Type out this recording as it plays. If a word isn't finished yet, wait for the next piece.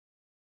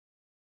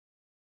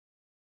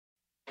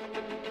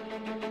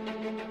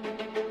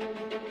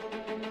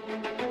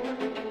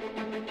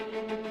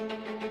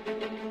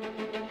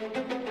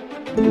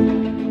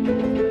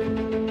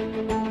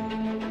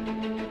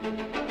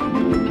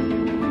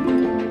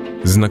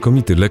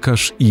Znakomity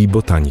lekarz i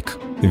botanik,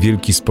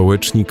 wielki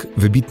społecznik,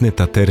 wybitny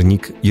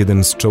taternik,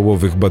 jeden z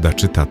czołowych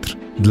badaczy Tatr.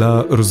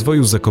 Dla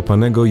rozwoju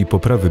Zakopanego i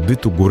poprawy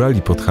bytu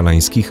górali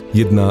podhalańskich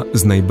jedna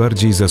z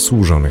najbardziej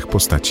zasłużonych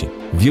postaci.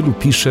 Wielu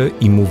pisze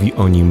i mówi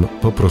o nim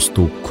po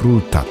prostu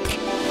Król Tatr.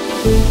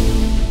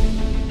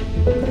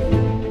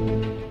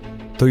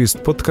 To jest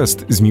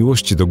podcast z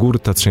miłości do gór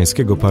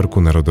Tatrzańskiego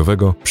Parku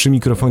Narodowego, przy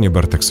mikrofonie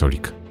Bartek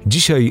Solik.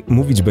 Dzisiaj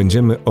mówić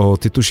będziemy o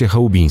Tytusie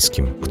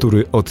Chałubińskim,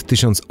 który od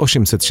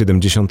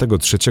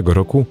 1873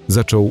 roku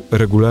zaczął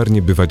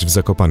regularnie bywać w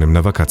Zakopanem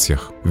na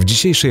wakacjach. W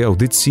dzisiejszej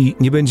audycji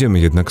nie będziemy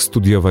jednak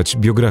studiować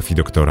biografii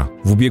doktora.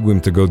 W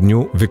ubiegłym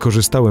tygodniu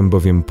wykorzystałem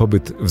bowiem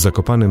pobyt w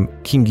Zakopanem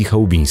Kingi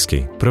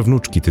Chałubińskiej,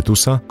 prawnuczki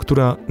Tytusa,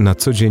 która na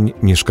co dzień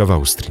mieszka w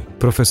Austrii.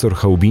 Profesor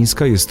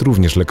Chałubińska jest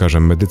również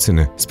lekarzem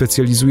medycyny.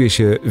 Specjalizuje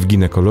się w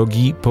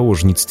ginekologii,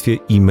 położnictwie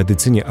i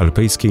medycynie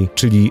alpejskiej,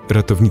 czyli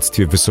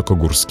ratownictwie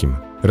wysokogórskim.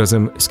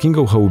 Razem z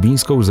Kingą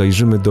Chałubińską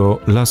zajrzymy do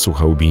Lasu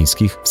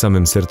Chałubińskich w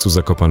samym sercu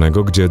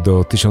Zakopanego, gdzie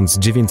do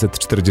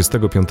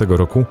 1945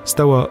 roku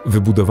stała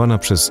wybudowana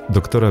przez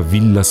doktora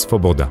Willa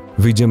Swoboda.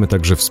 Wyjdziemy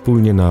także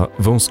wspólnie na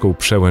wąską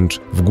przełęcz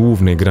w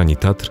głównej grani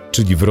Tatr,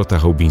 czyli Wrota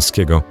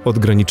Chałubińskiego,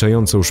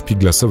 odgraniczającą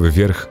Szpiglasowy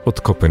Wierch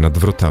od Kopy nad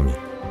Wrotami.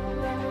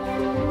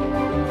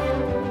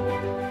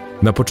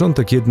 Na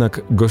początek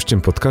jednak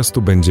gościem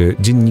podcastu będzie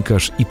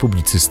dziennikarz i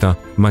publicysta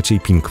Maciej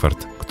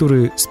Pinkwart,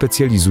 który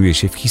specjalizuje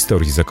się w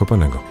historii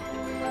Zakopanego.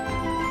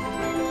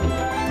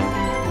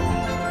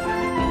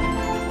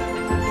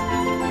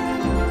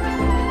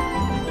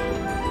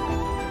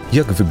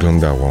 Jak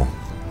wyglądało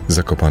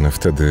Zakopane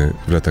wtedy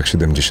w latach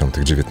 70.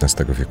 XIX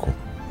wieku?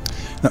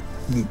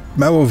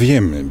 Mało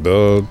wiemy,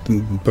 bo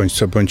bądź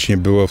co bądź nie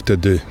było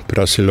wtedy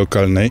prasy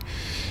lokalnej,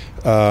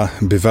 a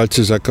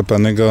bywalcy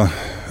Zakopanego,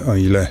 o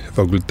ile w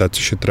ogóle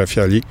tacy się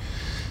trafiali,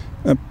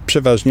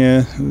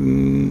 przeważnie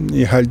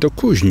jechali do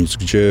Kuźnic,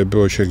 gdzie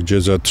było się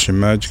gdzie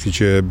zatrzymać,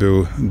 gdzie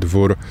był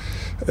dwór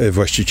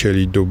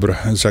właścicieli dóbr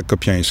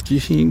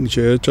zakopiańskich i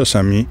gdzie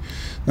czasami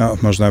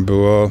można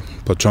było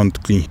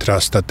początki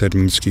tras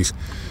taternickich,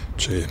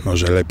 czy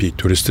może lepiej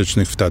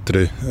turystycznych w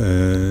Tatry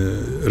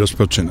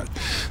rozpoczynać.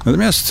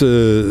 Natomiast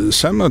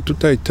samo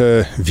tutaj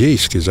te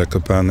wiejskie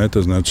Zakopane,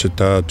 to znaczy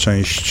ta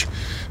część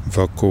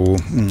wokół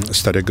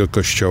Starego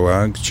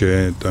Kościoła,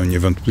 gdzie to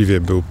niewątpliwie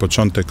był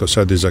początek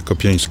osady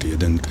zakopiańskiej,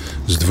 jeden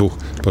z dwóch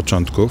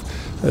początków,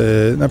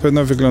 na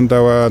pewno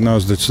wyglądała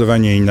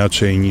zdecydowanie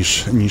inaczej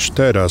niż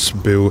teraz.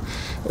 Był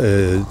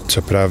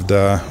co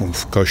prawda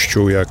ów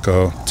kościół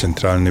jako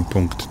centralny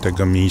punkt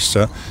tego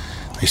miejsca,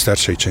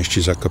 najstarszej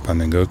części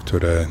Zakopanego,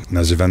 które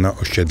nazywano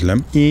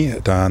osiedlem, i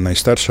ta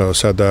najstarsza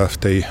osada w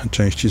tej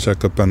części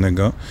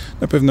Zakopanego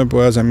na pewno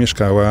była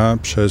zamieszkała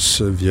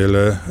przez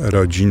wiele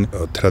rodzin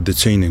o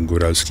tradycyjnych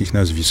góralskich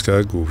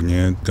nazwiskach,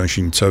 głównie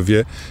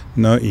Gąsienicowie,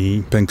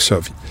 i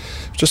Pęksowie.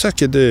 W czasach,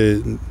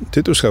 kiedy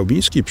Tytus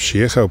Chałubiński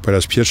przyjechał po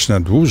raz pierwszy na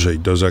dłużej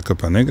do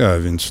Zakopanego, a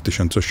więc w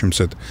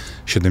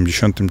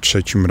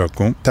 1873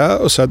 roku, ta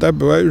osada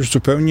była już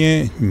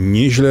zupełnie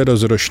nieźle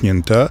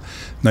rozrośnięta,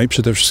 i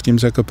przede wszystkim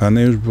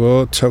Zakopane już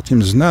było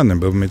całkiem znane,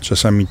 bo my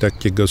czasami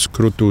takiego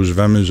skrótu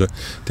używamy, że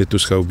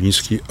Tytus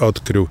Chałubiński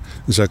odkrył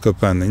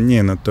Zakopane.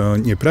 Nie, to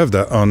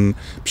nieprawda. On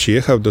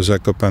przyjechał do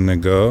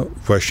Zakopanego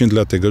właśnie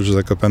dlatego, że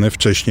Zakopane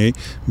wcześniej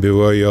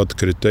było i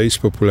odkryte i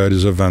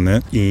spopularyzowane,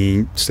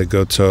 i z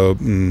tego, co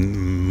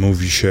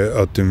mówi się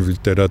o tym w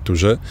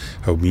literaturze,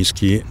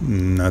 Chałubiński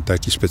na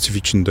taki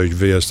specyficzny dość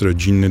wyjazd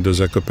rodzinny do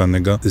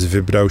Zakopanego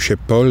wybrał się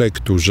po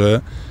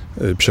lekturze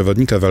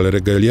przewodnika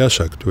Walerego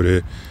Eliasza,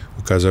 który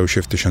ukazał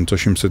się w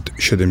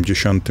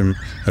 1870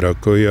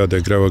 roku i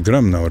odegrał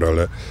ogromną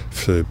rolę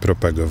w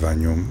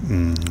propagowaniu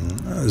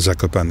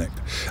Zakopanego.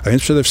 A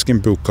więc przede wszystkim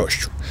był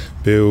kościół.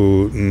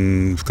 Był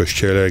w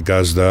kościele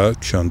gazda,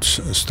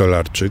 ksiądz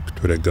Stolarczyk,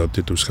 którego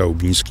Tytus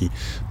Chałubiński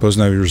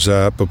poznał już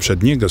za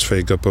poprzedniego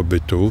swojego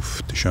pobytu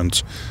w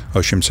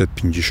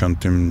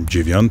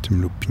 1859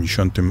 lub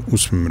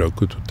 58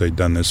 roku. Tutaj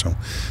dane są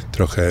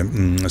trochę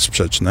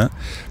sprzeczne.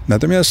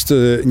 Natomiast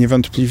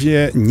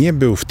niewątpliwie nie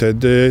był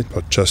wtedy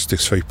podczas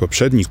tych swoich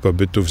poprzednich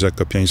pobytów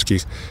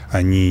zakopiańskich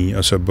ani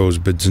osobą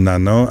zbyt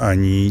znaną,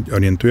 ani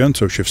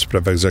orientującą się w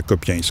sprawach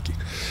zakopiańskich.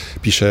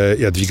 Pisze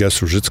Jadwiga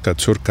Służycka,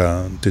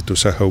 córka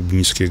Tytusa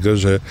Chałubińskiego,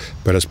 że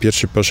po raz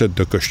pierwszy poszedł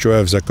do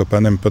kościoła w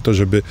Zakopanem po to,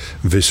 żeby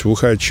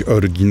wysłuchać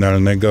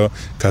oryginalnego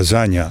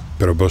kazania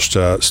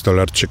proboszcza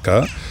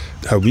Stolarczyka.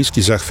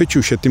 Chałubiński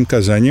zachwycił się tym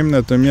kazaniem,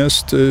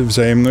 natomiast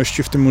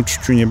wzajemności w tym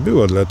uczuciu nie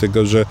było,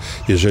 dlatego że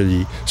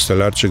jeżeli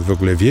Stolarczyk w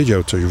ogóle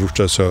wiedział coś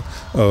wówczas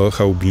o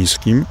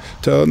Chałubińskim,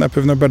 to na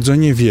pewno bardzo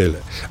niewiele.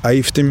 A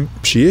i w tym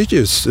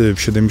przyjeździe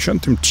w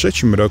 73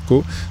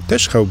 roku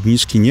też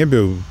Chałubiński nie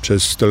był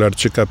przez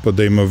Stolarczyka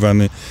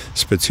podejmowany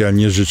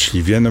specjalnie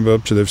życzliwie, bo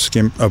przede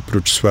wszystkim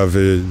oprócz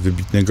sławy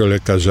wybitnego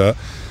lekarza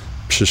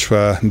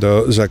przyszła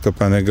do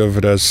Zakopanego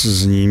wraz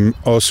z nim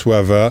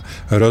Osława,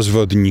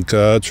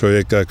 rozwodnika,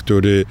 człowieka,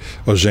 który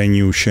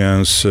ożenił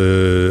się z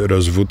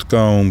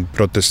rozwódką,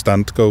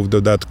 protestantką w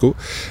dodatku,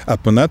 a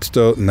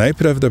ponadto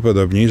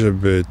najprawdopodobniej,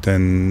 żeby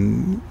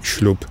ten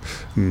ślub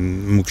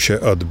mógł się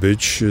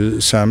odbyć,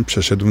 sam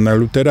przeszedł na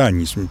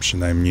luteranizm,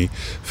 przynajmniej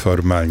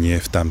formalnie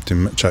w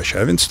tamtym czasie.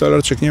 A więc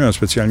Stolarczyk nie miał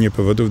specjalnie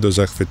powodów do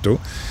zachwytu,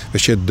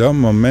 właściwie do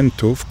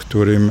momentu, w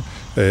którym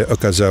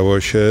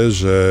okazało się,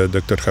 że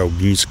dr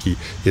Chałubiński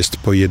jest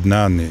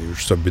pojednany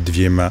już z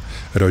obydwiema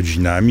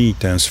rodzinami,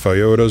 tę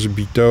swoją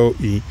rozbitą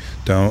i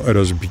tą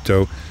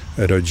rozbitą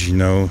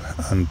rodziną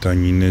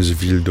Antoniny z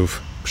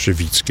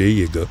Wildów-Krzywickiej,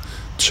 jego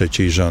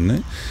trzeciej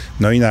żony.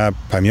 No i na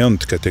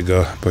pamiątkę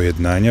tego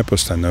pojednania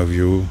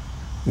postanowił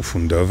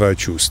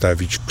ufundować i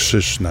ustawić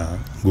krzyż na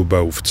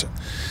Gubałówce.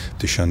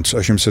 W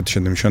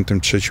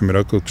 1873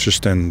 roku krzyż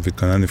ten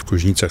wykonany w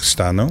Kuźnicach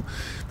stanął.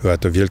 Była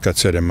to wielka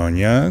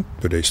ceremonia, w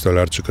której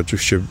Stolarczyk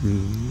oczywiście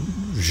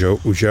wziął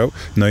udział.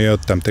 No i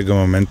od tamtego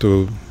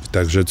momentu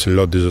tak rzecy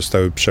lody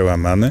zostały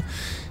przełamane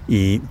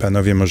i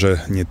panowie może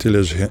nie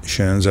tyle, że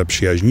się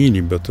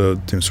zaprzyjaźnili, bo to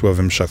tym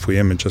słowem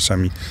szafujemy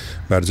czasami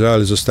bardzo,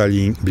 ale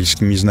zostali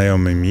bliskimi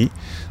znajomymi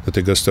do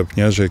tego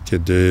stopnia, że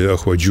kiedy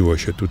ochłodziło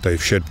się tutaj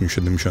w sierpniu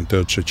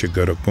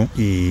 1973 roku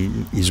i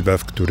izba,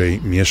 w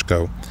której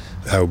mieszkał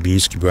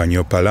Chałubiński, była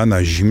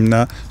nieopalana,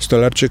 zimna,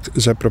 Stolarczyk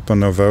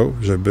zaproponował,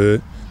 żeby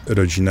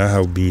rodzina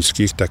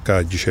Chałubińskich,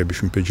 taka dzisiaj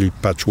byśmy powiedzieli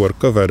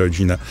patchworkowa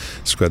rodzina,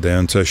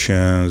 składająca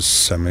się z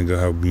samego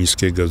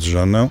Chałubińskiego z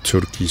żoną,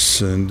 córki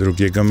z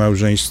drugiego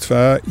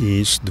małżeństwa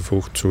i z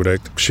dwóch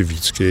córek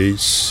Krzywickiej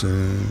z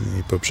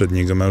jej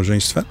poprzedniego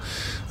małżeństwa.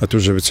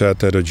 Otóż, żeby cała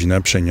ta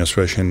rodzina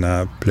przeniosła się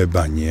na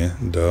plebanię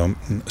do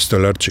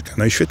Stolarczyka.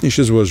 No i świetnie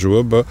się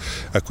złożyło, bo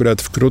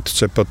akurat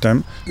wkrótce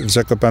potem w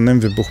Zakopanem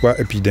wybuchła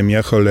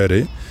epidemia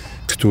cholery,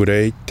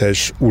 której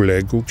też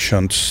uległ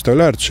ksiądz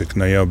Stolarczyk.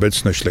 No i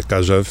obecność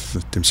lekarza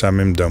w tym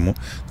samym domu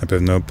na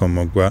pewno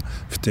pomogła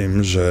w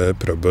tym, że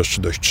proboszcz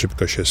dość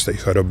szybko się z tej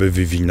choroby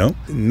wywinął.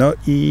 No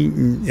i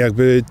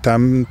jakby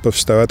tam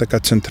powstała taka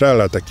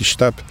centrala, taki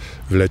sztab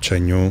w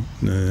leczeniu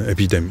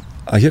epidemii.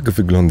 A jak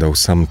wyglądał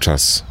sam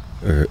czas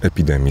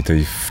epidemii,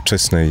 tej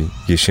wczesnej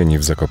jesieni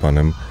w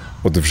Zakopanem,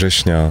 od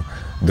września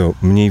do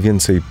mniej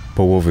więcej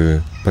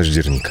połowy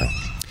października?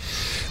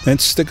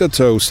 Więc z tego,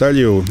 co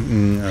ustalił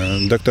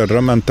dr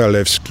Roman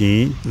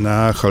Talewski,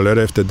 na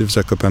cholerę wtedy w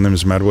Zakopanem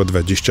zmarło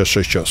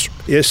 26 osób.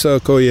 Jest to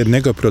około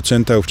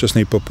 1%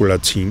 ówczesnej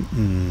populacji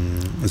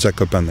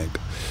Zakopanego.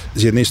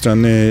 Z jednej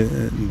strony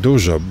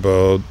dużo,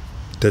 bo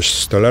też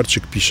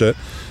Stolarczyk pisze,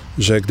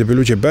 że gdyby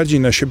ludzie bardziej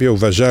na siebie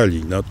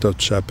uważali, no to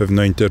trzeba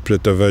pewno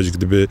interpretować,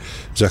 gdyby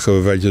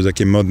zachowywali to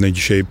takie modne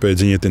dzisiaj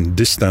powiedzenie, ten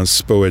dystans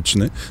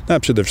społeczny, no a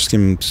przede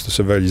wszystkim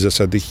stosowali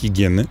zasady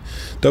higieny,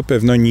 to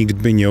pewno nikt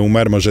by nie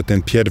umarł. Może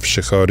ten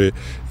pierwszy chory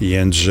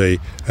Jędrzej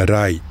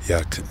Raj,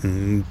 jak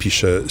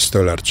pisze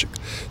Stolarczyk.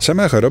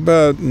 Sama choroba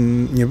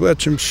nie była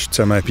czymś,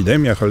 sama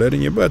epidemia cholery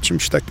nie była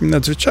czymś takim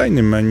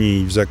nadzwyczajnym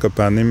ani w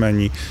Zakopanem,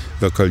 ani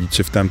w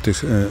okolicy w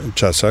tamtych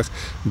czasach,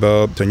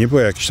 bo to nie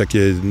było jakieś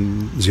takie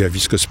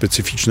zjawisko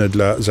specyficzne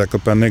dla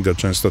Zakopanego.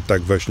 Często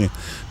tak właśnie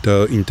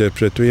to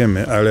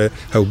interpretujemy, ale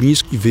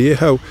Chałubiński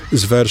wyjechał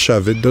z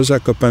Warszawy do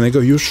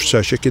Zakopanego już w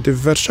czasie, kiedy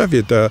w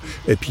Warszawie ta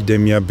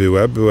epidemia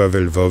była w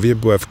Lwowie,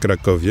 była w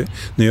Krakowie,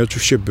 no i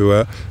oczywiście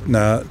była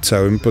na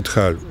całym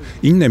Podhalu.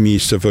 Inne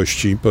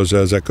miejscowości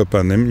poza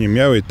Zakopanem nie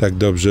miały tak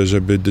dobrze,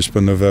 żeby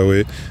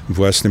dysponowały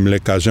własnym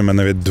lekarzem, a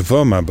nawet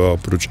dwoma, bo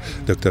oprócz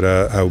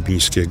doktora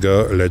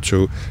Chałubińskiego leczył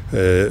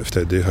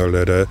wtedy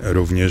cholerę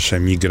również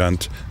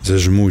emigrant ze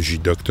Żmudzi,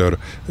 doktor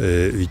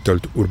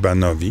Witold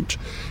Urbanowicz.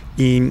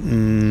 I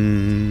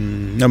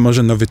no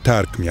może Nowy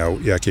Targ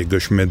miał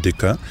jakiegoś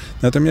medyka,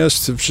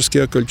 natomiast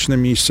wszystkie okoliczne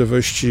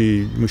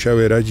miejscowości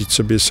musiały radzić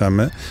sobie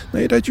same, no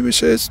i radziły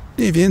sobie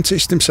mniej więcej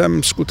z tym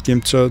samym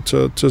skutkiem,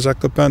 co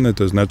Zakopane,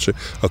 to znaczy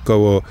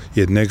około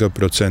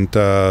 1%,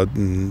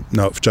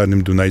 no w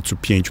Czarnym Dunajcu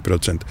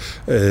 5%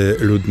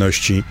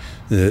 ludności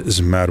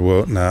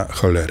zmarło na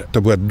cholerę.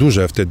 To była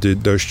duża wtedy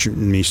dość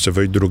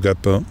miejscowość, druga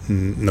po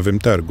Nowym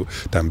Targu.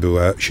 Tam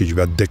była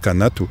siedziba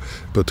dekanatu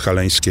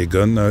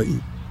podhalańskiego, no i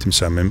tym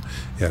samym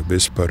jakby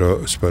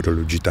sporo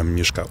ludzi tam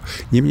mieszkało.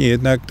 Niemniej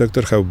jednak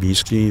dr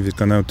Chałubiński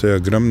wykonał tę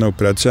ogromną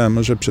pracę, a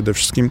może przede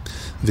wszystkim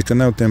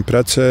wykonał tę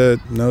pracę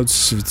no,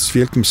 z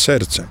wielkim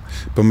sercem.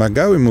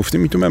 Pomagały mu w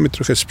tym, i tu mamy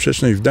trochę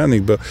sprzeczność w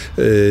danych, bo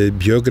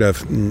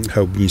biograf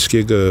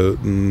Chałubińskiego,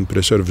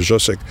 profesor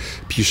Wrzosek,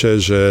 pisze,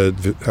 że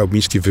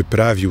Chałubiński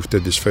wyprawił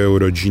wtedy swoją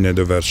rodzinę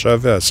do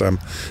Warszawy, a sam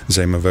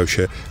zajmował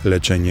się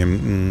leczeniem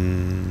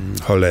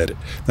cholery.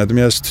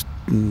 Natomiast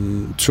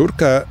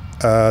córka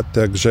a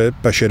także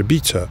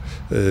pasierbica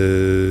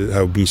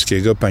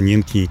Chałubińskiego,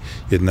 panienki,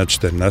 jedna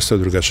 14,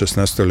 druga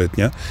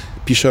 16-letnia,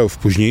 piszą w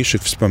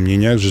późniejszych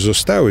wspomnieniach, że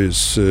zostały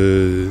z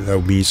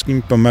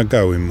Chałubińskim,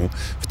 pomagały mu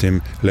w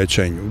tym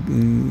leczeniu.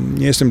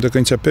 Nie jestem do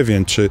końca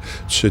pewien,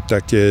 czy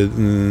takie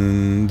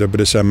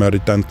dobre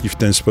Samarytanki w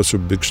ten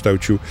sposób by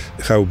kształcił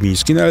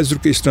Chałubiński, no ale z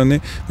drugiej strony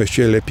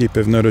właściwie lepiej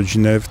pewno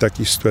rodzinę w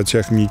takich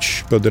sytuacjach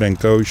mieć pod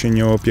ręką i się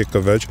nią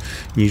opiekować,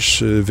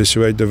 niż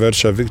wysyłać do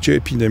Warszawy, gdzie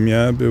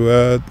epidemia była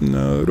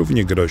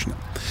równie groźna.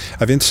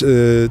 A więc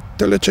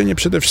to leczenie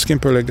przede wszystkim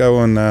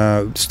polegało na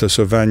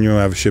stosowaniu,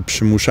 a się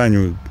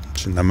przymuszaniu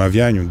czy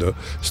namawianiu do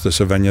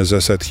stosowania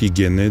zasad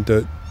higieny,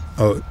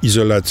 o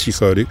izolacji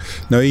chorych,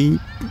 no i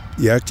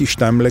jakichś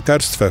tam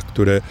lekarstwach,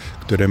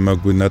 które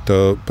mogły na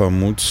to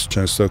pomóc,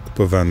 często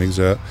kupowanych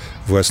za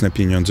własne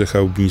pieniądze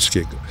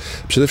Chałubińskiego.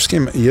 Przede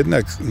wszystkim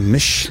jednak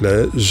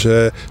myślę,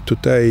 że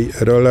tutaj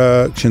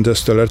rola księdza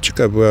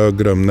Stolarczyka była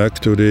ogromna,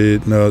 który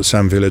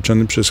sam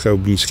wyleczony przez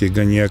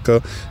Chałubińskiego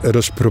niejako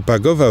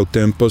rozpropagował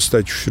tę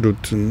postać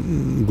wśród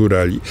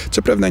górali.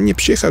 Co prawda nie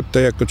przyjechał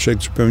tutaj jako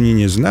człowiek zupełnie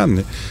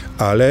nieznany,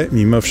 ale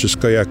mimo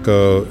wszystko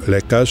jako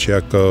lekarz,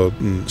 jako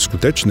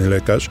skuteczny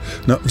lekarz,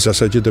 w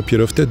zasadzie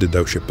dopiero wtedy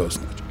dał się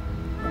poznać.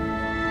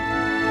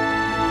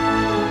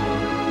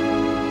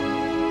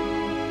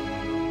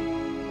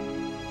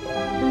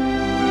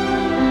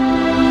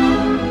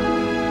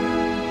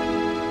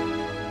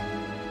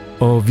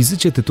 O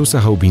wizycie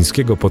Tytusa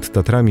Chałubińskiego pod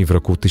Tatrami w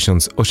roku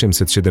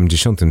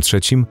 1873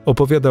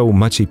 opowiadał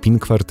Maciej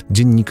Pinkwart,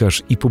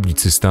 dziennikarz i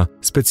publicysta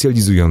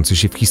specjalizujący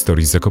się w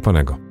historii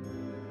Zakopanego.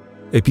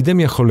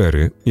 Epidemia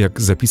cholery,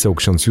 jak zapisał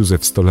ksiądz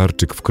Józef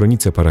Stolarczyk w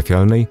kronice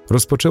parafialnej,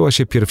 rozpoczęła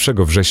się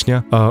 1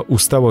 września, a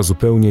ustała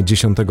zupełnie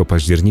 10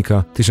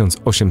 października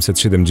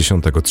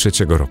 1873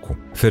 roku.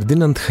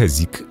 Ferdynand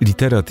Hezik,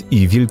 literat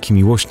i wielki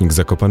miłośnik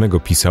Zakopanego,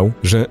 pisał,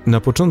 że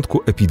na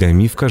początku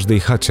epidemii w każdej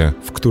chacie,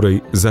 w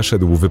której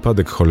zaszedł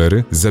wypadek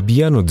cholery,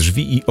 zabijano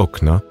drzwi i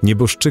okna,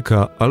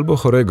 nieboszczyka albo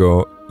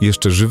chorego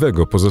jeszcze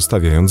żywego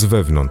pozostawiając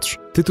wewnątrz.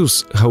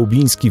 Tytus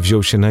Chałubiński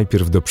wziął się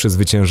najpierw do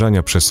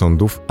przezwyciężania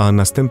przesądów, a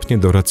następnie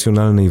do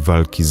racjonalnej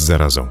walki z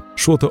zarazą.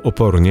 Szło to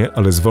opornie,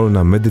 ale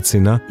zwolna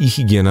medycyna i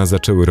higiena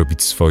zaczęły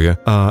robić swoje,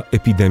 a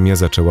epidemia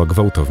zaczęła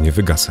gwałtownie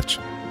wygasać.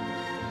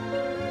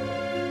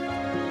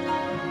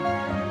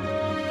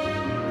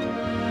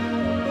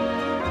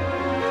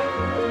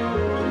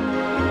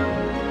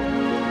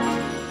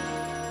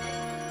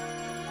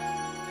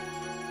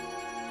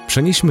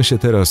 Przenieśmy się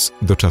teraz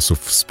do czasów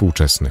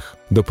współczesnych.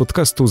 Do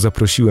podcastu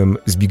zaprosiłem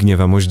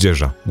Zbigniewa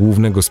Moździerza,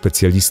 głównego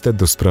specjalistę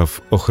do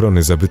spraw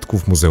ochrony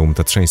zabytków Muzeum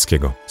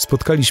Tatrzańskiego.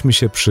 Spotkaliśmy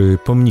się przy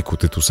pomniku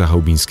Tytusa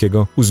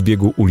Chałubińskiego u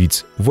zbiegu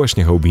ulic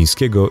właśnie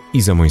Chałubińskiego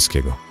i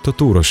Zamońskiego. To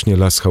tu rośnie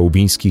Las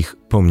Chałubińskich,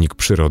 pomnik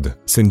przyrody.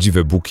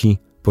 Sędziwe buki,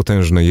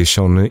 potężne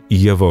jesiony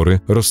i jawory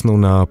rosną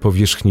na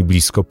powierzchni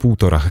blisko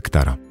 1,5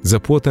 hektara. Za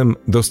płotem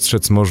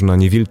dostrzec można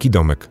niewielki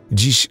domek,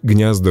 dziś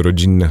gniazdo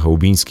rodzinne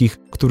Chałubińskich,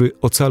 który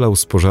ocalał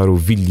z pożaru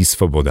willi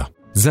Swoboda.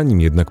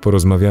 Zanim jednak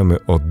porozmawiamy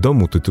o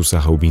domu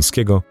Tytusa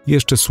Chałubińskiego,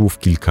 jeszcze słów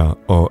kilka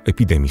o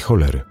epidemii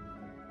cholery.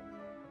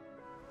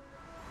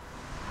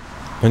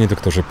 Panie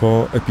doktorze,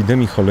 po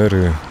epidemii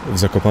cholery w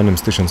Zakopanem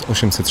z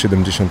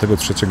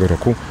 1873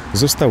 roku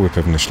zostały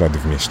pewne ślady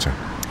w mieście.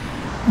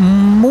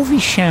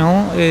 Mówi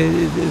się,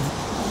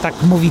 tak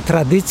mówi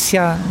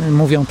tradycja,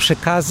 mówią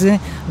przekazy,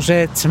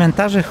 że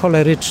cmentarze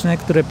choleryczne,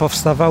 które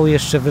powstawały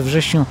jeszcze we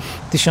wrześniu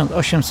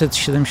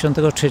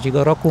 1873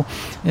 roku,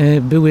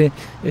 były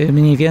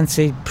mniej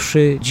więcej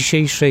przy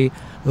dzisiejszej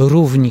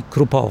Równi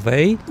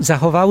Krupowej.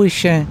 Zachowały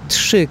się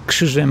 3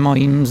 krzyże,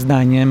 moim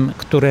zdaniem,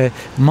 które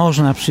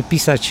można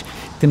przypisać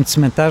tym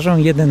cmentarzom.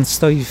 Jeden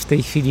stoi w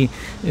tej chwili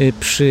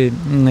przy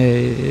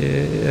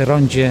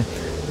rondzie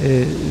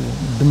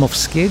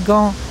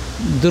Dmowskiego,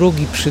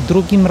 drugi przy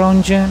drugim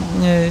rondzie,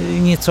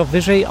 nieco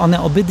wyżej.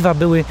 One obydwa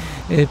były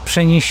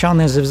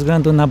przeniesione ze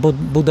względu na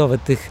budowę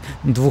tych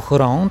 2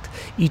 rond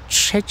i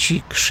 3.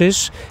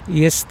 krzyż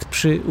jest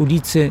przy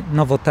ulicy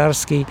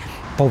Nowotarskiej,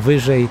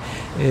 powyżej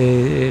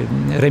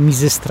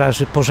remizy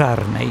Straży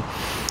Pożarnej.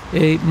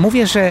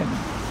 Mówię, że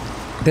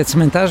te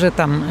cmentarze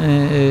tam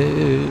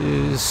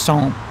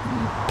są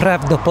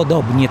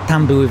prawdopodobnie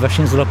tam były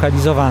właśnie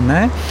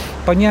zlokalizowane,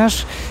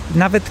 ponieważ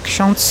nawet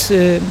ksiądz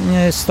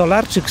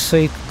Stolarczyk w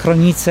swojej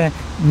kronice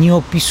nie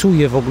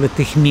opisuje w ogóle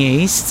tych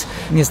miejsc.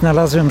 Nie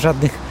znalazłem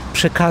żadnych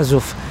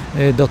przekazów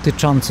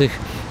dotyczących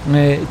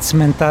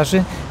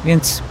cmentarzy,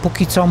 więc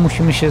póki co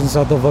musimy się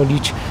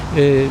zadowolić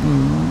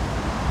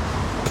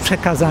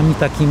przekazami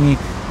takimi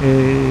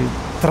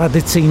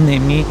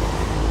tradycyjnymi.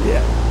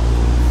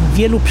 W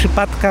wielu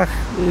przypadkach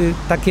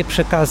takie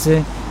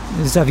przekazy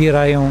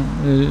zawierają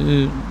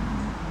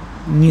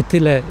nie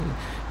tyle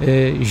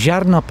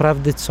ziarno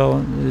prawdy, co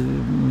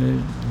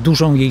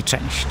dużą jej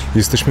część.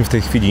 Jesteśmy w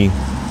tej chwili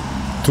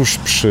tuż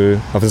przy,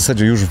 a w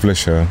zasadzie już w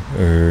lesie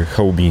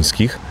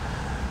Chałubińskich.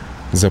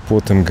 Za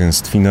płotem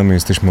Gęstwina. My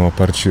jesteśmy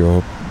oparci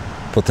o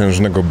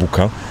potężnego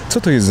buka.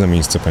 Co to jest za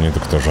miejsce, panie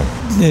doktorze?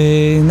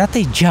 Na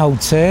tej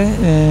działce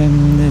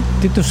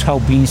Tytus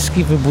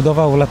Chałubiński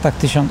wybudował w latach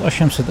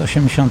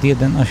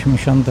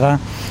 1881-82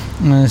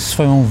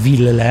 swoją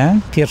willę.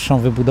 Pierwszą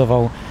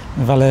wybudował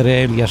Walery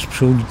Eliasz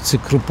przy ulicy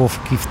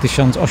Krupówki w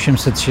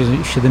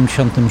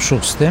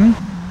 1876.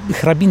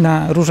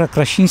 Hrabina Róża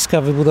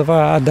Krasińska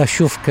wybudowała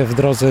Adasiówkę w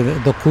drodze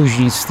do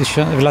Kuźnic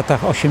w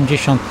latach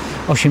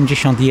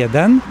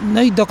 80-81.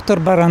 No i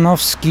doktor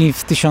Baranowski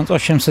w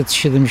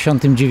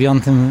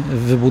 1879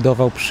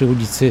 wybudował przy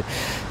ulicy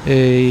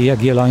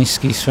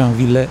Jagiellońskiej swoją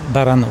willę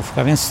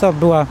Baranówka. Więc to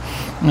była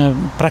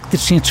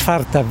praktycznie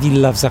czwarta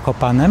willa w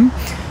Zakopanem.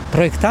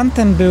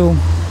 Projektantem był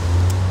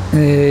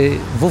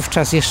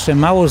wówczas jeszcze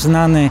mało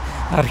znany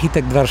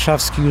architekt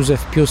warszawski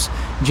Józef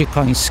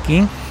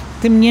Pius-Dziekoński.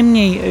 Tym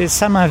niemniej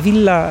sama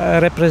willa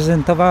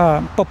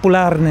reprezentowała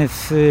popularny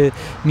w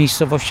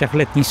miejscowościach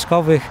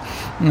letniskowych,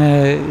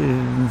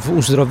 w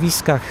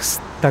uzdrowiskach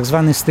tak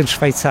zwany styl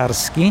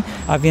szwajcarski,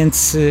 a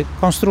więc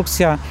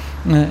konstrukcja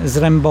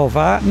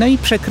zrębowa, no i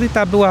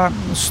przekryta była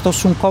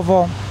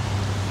stosunkowo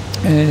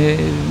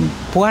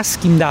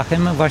płaskim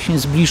dachem, właśnie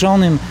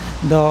zbliżonym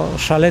do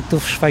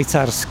szaletów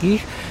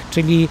szwajcarskich,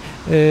 czyli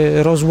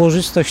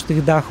rozłożystość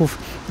tych dachów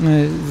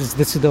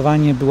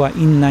zdecydowanie była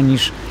inna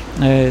niż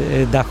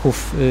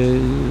dachów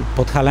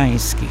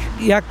podhalańskich.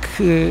 Jak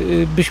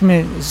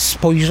byśmy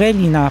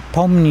spojrzeli na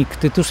pomnik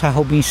Tytusa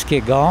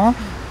Chałubińskiego,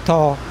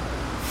 to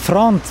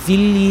front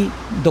willi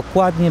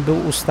dokładnie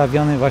był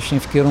ustawiony właśnie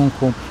w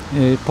kierunku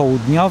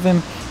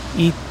południowym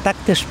i tak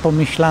też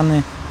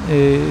pomyślane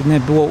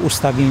było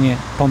ustawienie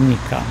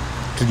pomnika.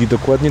 Czyli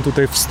dokładnie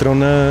tutaj w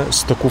stronę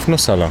stoków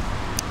Nosala.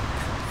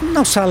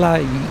 Nosala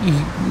i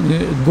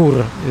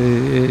gór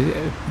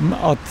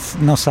od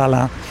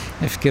Nosala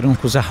w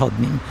kierunku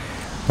zachodnim.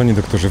 Panie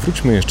doktorze,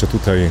 wróćmy jeszcze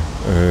tutaj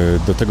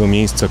do tego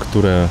miejsca,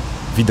 które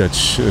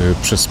widać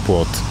przez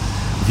płot.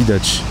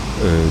 Widać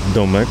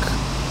domek.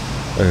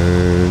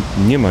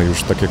 Nie ma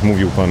już, tak jak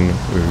mówił pan,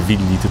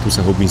 willi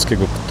Tytusa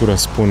Chałubińskiego, która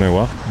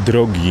spłonęła.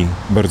 Drogi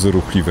bardzo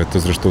ruchliwe, to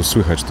zresztą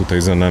słychać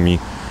tutaj za nami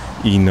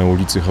i na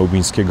ulicy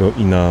Chałubińskiego,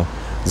 i na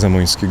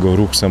Zamoyskiego.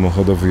 Ruch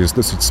samochodowy jest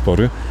dosyć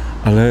spory,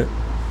 ale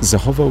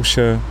zachował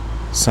się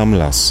sam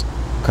las,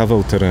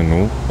 kawał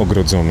terenu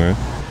ogrodzony.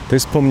 To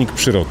jest pomnik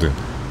przyrody.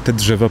 Te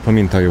drzewa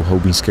pamiętają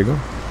Chałubińskiego?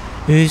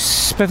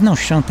 Z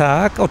pewnością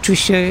tak.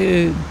 Oczywiście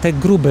te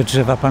grube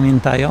drzewa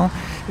pamiętają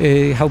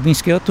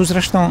Chałubińskiego. Tu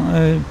zresztą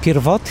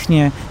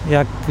pierwotnie,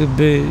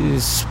 jakby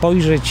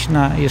spojrzeć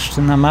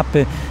jeszcze na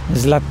mapy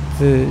z lat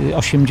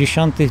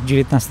 80.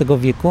 XIX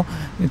wieku,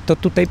 to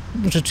tutaj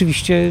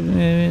rzeczywiście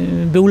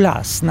był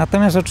las.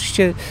 Natomiast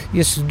oczywiście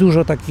jest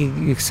dużo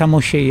takich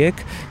samosiejek,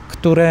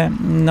 które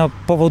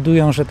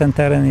powodują, że ten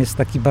teren jest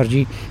taki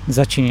bardziej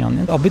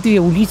zacieniony.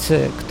 Obydwie ulice,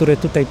 które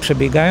tutaj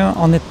przebiegają,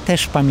 one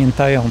też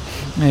pamiętają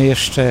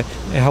jeszcze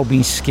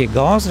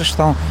Chałubińskiego.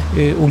 Zresztą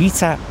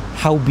ulica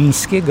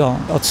Chałubińskiego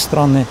od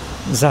strony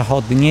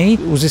zachodniej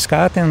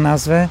uzyskała tę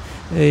nazwę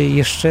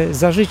jeszcze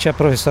za życia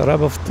profesora,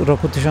 bo w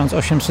roku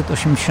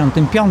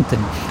 1885.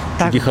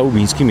 Czyli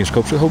Chałubiński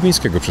mieszkał przy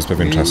Chałubińskiego przez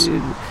pewien czas.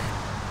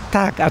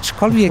 Tak,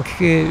 aczkolwiek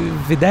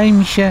wydaje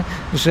mi się,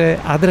 że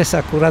adres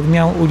akurat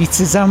miał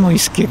ulicy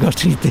Zamoyskiego,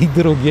 czyli tej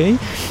drugiej.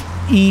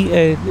 I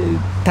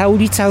ta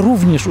ulica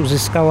również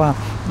uzyskała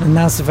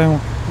nazwę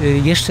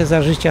jeszcze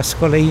za życia z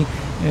kolei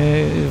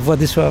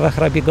Władysława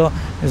hrabiego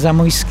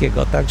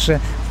Zamoyskiego. Także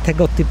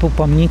tego typu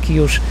pomniki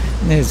już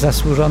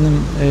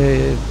zasłużonym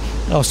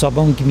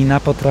osobom gmina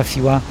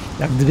potrafiła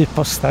jak gdyby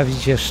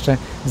postawić jeszcze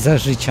za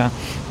życia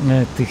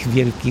tych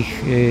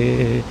wielkich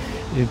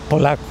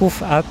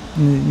Polaków, a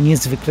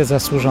niezwykle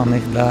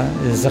zasłużonych dla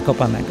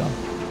Zakopanego.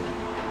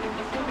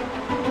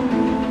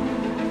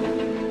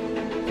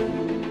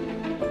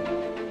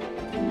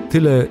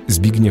 Tyle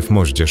Zbigniew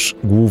Moździerz,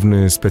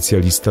 główny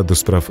specjalista do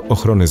spraw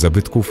ochrony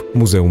zabytków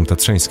Muzeum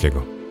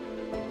Tatrzańskiego.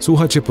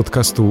 Słuchacie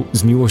podcastu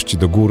Z miłości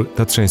do gór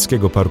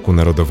Tatrzańskiego Parku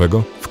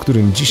Narodowego, w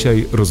którym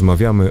dzisiaj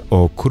rozmawiamy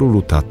o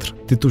królu Tatr,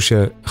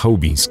 Tytusie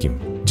Chałubińskim.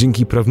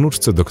 Dzięki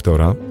prawnuczce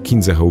doktora,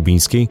 Kindze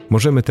Chałubińskiej,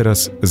 możemy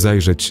teraz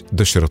zajrzeć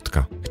do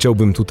środka.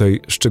 Chciałbym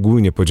tutaj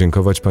szczególnie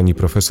podziękować pani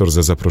profesor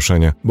za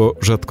zaproszenie, bo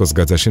rzadko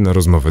zgadza się na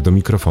rozmowę do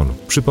mikrofonu.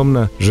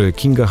 Przypomnę, że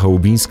Kinga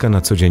Chałubińska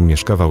na co dzień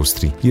mieszka w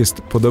Austrii.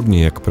 Jest,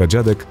 podobnie jak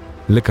pradziadek,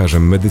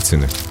 lekarzem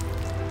medycyny.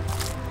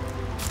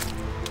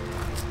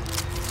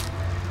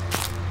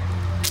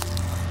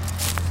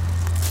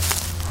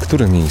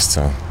 Które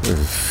miejsca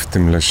w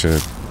tym lesie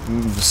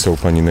są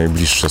pani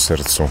najbliższe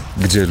sercu?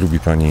 Gdzie lubi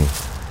pani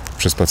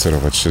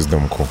przespacerować się z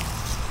domku?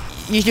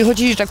 Jeśli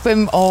chodzi, że tak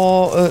powiem,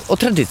 o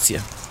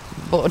tradycję,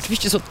 bo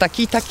oczywiście są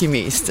takie i takie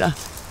miejsca,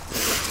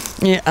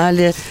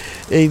 ale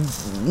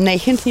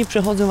najchętniej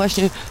przechodzę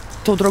właśnie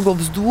tą drogą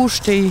wzdłuż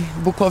tej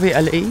bukowej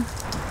alei,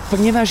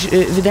 ponieważ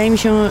wydaje mi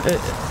się,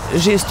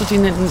 że jest tutaj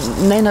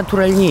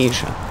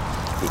najnaturalniejsza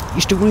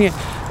i szczególnie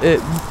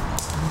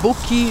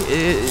buki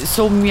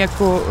są mi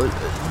jako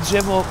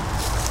drzewo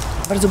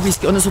bardzo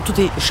bliskie. One są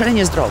tutaj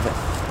szalenie zdrowe.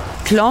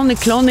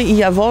 Klony i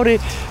jawory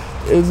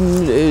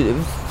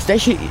w zdaje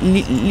się,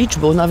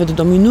 liczbą nawet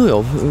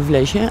dominują w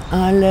lesie,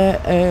 ale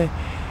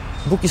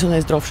buki są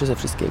najzdrowsze ze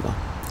wszystkiego.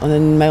 One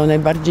mają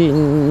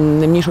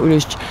najmniejszą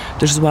ilość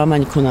też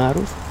złamań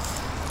konarów.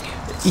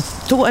 I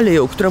tą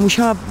aleją,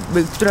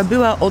 która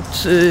była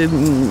od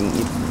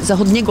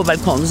zachodniego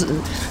balkonu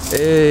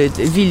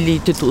willi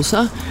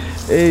Tytusa,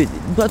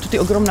 była tutaj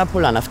ogromna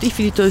polana. W tej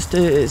chwili to jest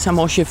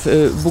samosiew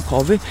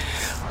bukowy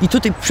i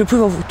tutaj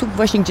przepływał, tu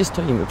właśnie gdzie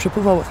stoimy,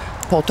 przepływał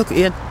potok.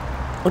 Ja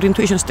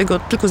orientuję się z tego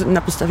tylko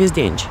na podstawie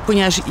zdjęć,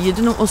 ponieważ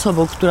jedyną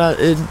osobą, która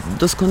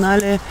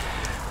doskonale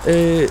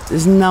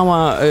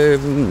znała,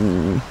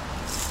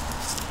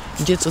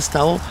 gdzie co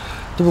stało,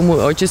 to był mój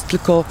ojciec,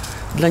 tylko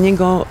dla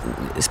niego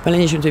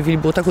spalenie się tej willi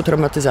było taką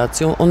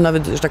traumatyzacją. On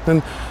nawet, że tak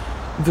powiem,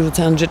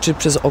 wyrzucając rzeczy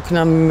przez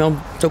okna, miał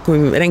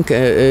taką rękę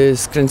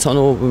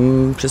skręconą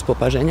przez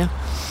poparzenia.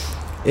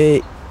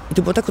 I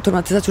to było taką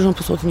traumatyzacją, że on po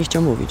prostu o tym nie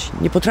chciał mówić.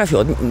 Nie potrafił,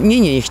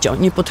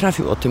 nie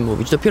potrafił o tym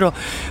mówić. Dopiero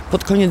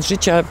pod koniec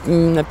życia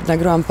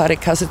nagrałam parę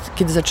kaset,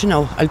 kiedy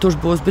zaczynał, ale to już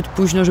było zbyt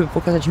późno, żeby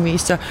pokazać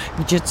miejsca,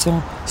 gdzie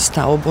co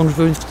stało, bo on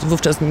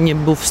wówczas nie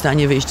był w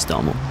stanie wyjść z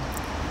domu.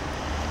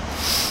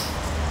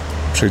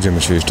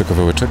 Przejdziemy się jeszcze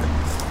kawałeczek.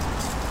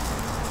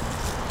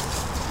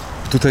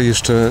 Tutaj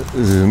jeszcze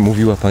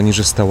mówiła pani,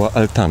 że stała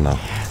altana.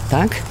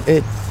 Tak,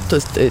 to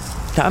jest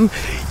tam.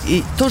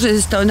 I to,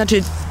 że stała,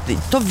 znaczy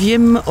to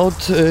wiem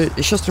od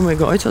siostry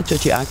mojego ojca, od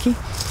cioci Aki,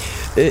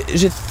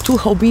 że tu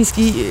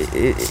Chałubiński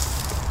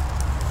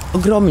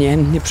ogromnie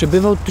nie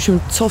przebywał, tu się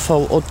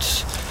cofał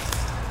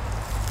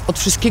od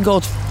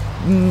wszystkiego,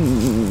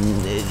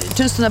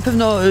 często na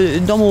pewno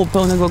domu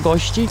pełnego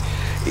gości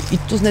i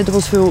tu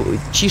znajdował swoją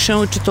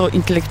ciszę, czy to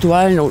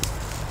intelektualną,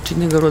 czy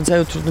innego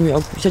rodzaju, trudno mi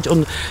opisać.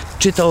 On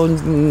czytał,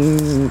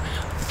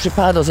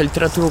 przypadał za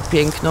literaturą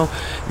piękną.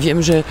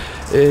 Wiem, że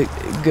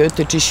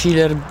Goethe czy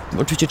Schiller,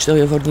 oczywiście czytał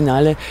je w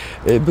oryginale,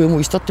 były mu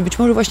istotne. Być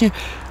może właśnie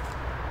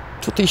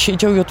tutaj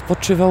siedział i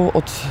odpoczywał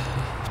od,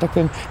 tak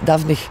powiem,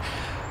 dawnych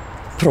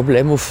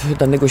problemów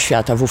danego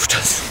świata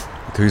wówczas.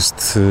 To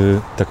jest,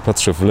 tak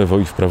patrzę w lewo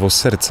i w prawo,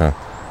 serca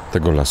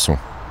tego lasu.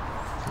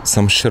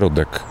 Sam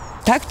środek.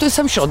 Tak, to jest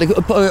sam środek,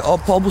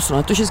 po obu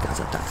stronach, to się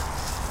zgadza, tak.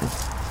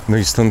 No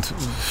i stąd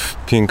w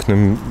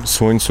pięknym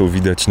słońcu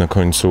widać na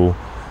końcu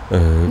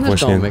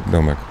właśnie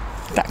domek.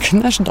 Tak,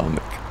 nasz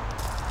domek.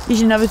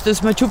 Jeśli nawet to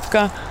jest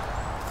maciupka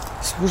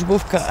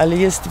służbówka, ale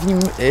jest w nim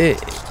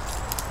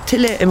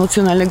tyle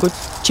emocjonalnego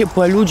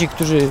ciepła ludzi,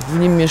 którzy w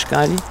nim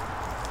mieszkali,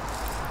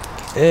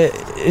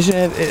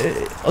 że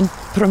on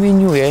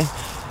promieniuje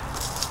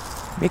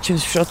jak się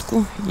jest w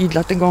środku i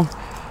dlatego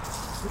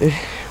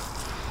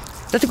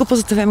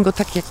pozostawiamy go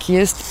tak, jak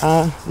jest,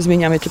 a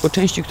zmieniamy tylko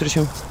części, które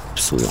się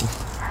psują.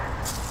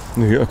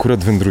 No i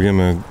akurat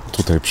wędrujemy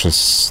tutaj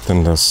przez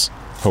ten las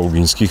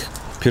chałubińskich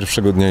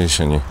pierwszego dnia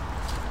jesieni.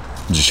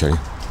 Dzisiaj.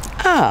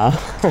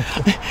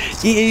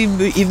 I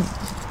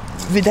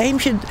wydaje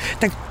mi się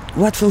tak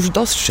łatwo już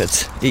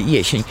dostrzec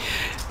jesień.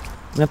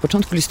 Na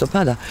początku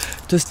listopada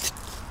to jest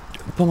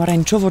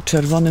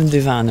pomarańczowo-czerwonym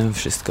dywanem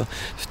wszystko.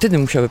 Wtedy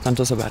musiałby pan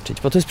to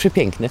zobaczyć, bo to jest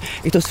przepiękne.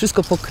 I to jest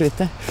wszystko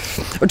pokryte.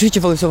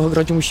 Oczywiście w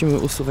ogrodzie musimy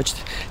usuwać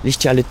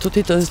liście, ale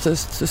tutaj to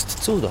jest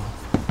cudo.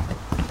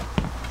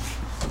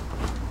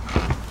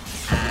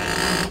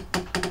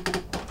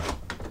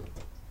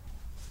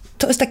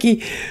 To jest taki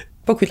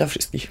pokój dla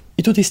wszystkich.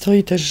 I tutaj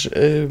stoi też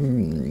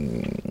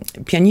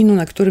pianino,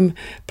 na którym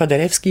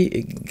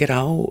Paderewski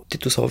grał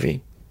Tytusowi,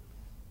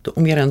 to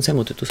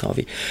umierającemu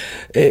Tytusowi.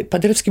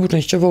 Paderewski był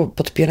częściowo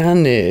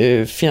podpierany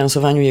w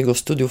finansowaniu jego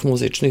studiów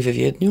muzycznych we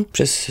Wiedniu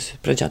przez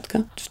pradziadka.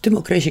 W tym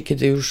okresie,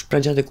 kiedy już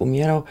pradziadek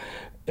umierał,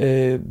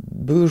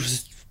 był już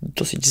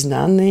dosyć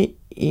znany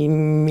i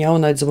miał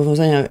nawet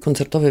zobowiązania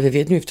koncertowe we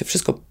Wiedniu i wtedy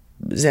wszystko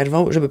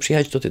zerwał, żeby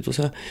przyjechać do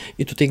Tytusa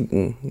i tutaj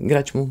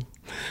grać mu,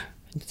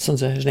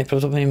 sądzę, że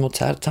najprawdopodobniej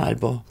Mozarta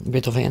albo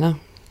Beethovena,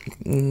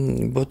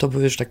 bo to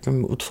były, że tak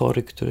powiem,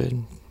 utwory, które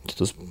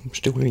Tytus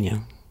szczególnie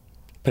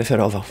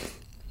preferował.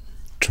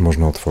 Czy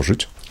można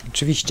otworzyć?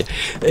 Oczywiście.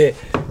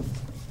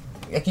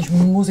 Jakiś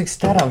muzyk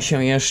starał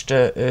się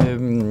jeszcze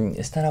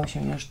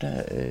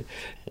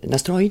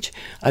nastroić,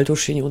 ale to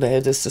już się nie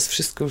udaje. To jest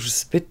wszystko już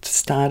zbyt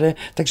stare,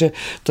 także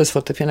to jest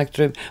fortepiana,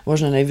 które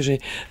można najwyżej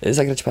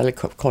zagrać parę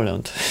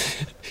kolęd.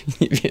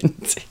 Nie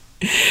więcej.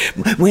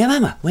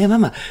 Moja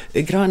mama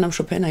grała nam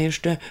Chopina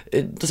jeszcze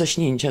do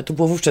zaśnięcia. To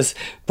było wówczas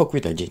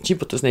pokój dla dzieci,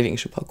 bo to jest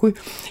największy pokój,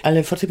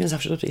 ale fortepian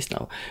zawsze tutaj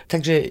stał.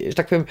 Także, że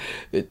tak powiem,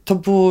 to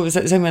było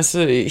zamiast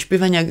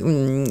śpiewania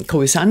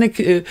kołysanek,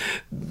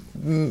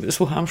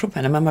 słuchałam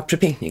Chopina. Mama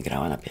przepięknie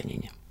grała na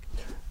pianinie.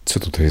 Co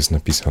tutaj jest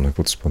napisane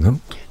pod spodem?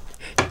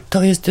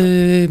 To jest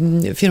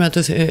firma, to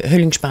jest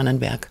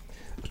Hölling-Spanenberg.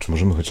 Czy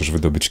możemy chociaż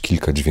wydobyć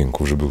kilka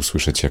dźwięków, żeby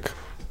usłyszeć, jak...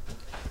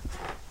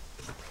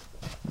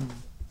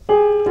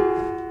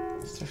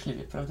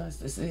 Straszliwie, prawda?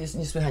 Jest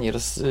niesłychanie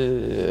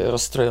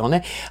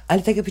rozstrojone,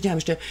 ale tak jak powiedziałam,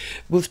 jeszcze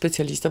był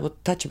specjalista, bo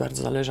tacie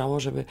bardzo zależało,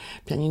 żeby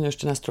pianino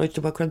jeszcze nastroić.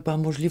 To akurat była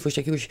możliwość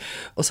jakiegoś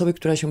osoby,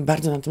 która się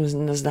bardzo na tym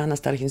zna, na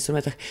starych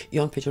instrumentach i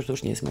on powiedział, że to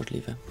już nie jest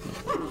możliwe.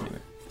 Nie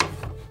wiem.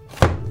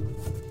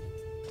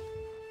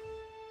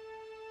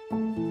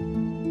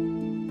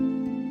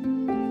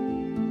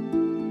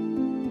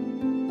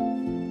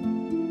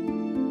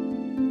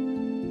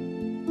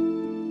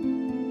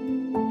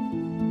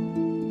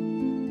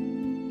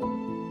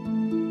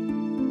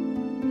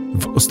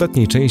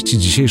 ostatniej części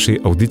dzisiejszej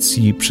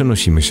audycji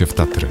przenosimy się w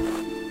Tatry.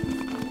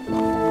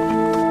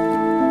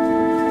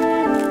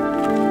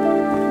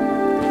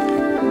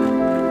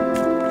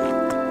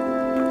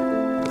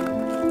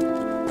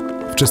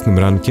 Wczesnym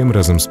rankiem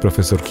razem z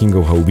profesor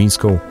Kingą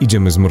Chałubińską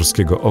idziemy z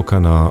Morskiego Oka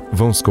na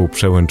wąską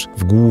przełęcz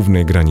w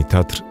głównej grani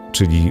Tatr,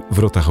 czyli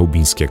Wrota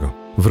Chałubińskiego.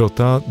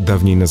 Wrota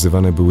dawniej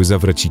nazywane były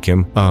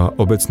Zawrecikiem, a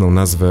obecną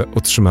nazwę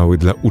otrzymały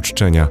dla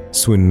uczczenia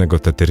słynnego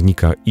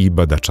taternika i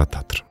badacza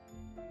Tatr.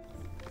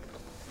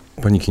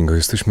 Pani Kingo,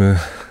 jesteśmy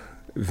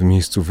w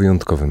miejscu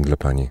wyjątkowym dla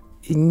Pani.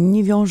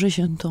 Nie wiąże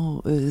się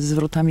to z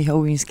Wrotami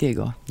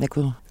Chałubińskiego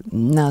jako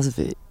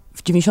nazwy.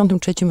 W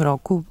 1993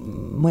 roku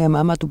moja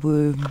mama, to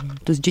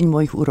jest dzień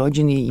moich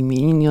urodzin, jej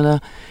imienin i ona,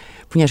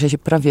 ponieważ ja się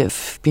prawie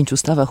w 5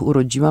 stawach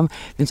urodziłam,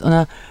 więc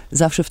ona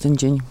zawsze w ten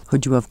dzień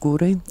chodziła w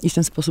góry i w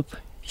ten sposób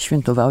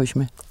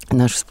świętowałyśmy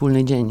nasz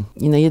wspólny dzień.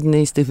 I na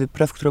jednej z tych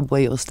wypraw, która była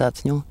jej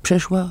ostatnią,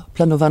 przeszła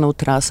planowaną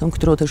trasę,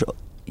 którą też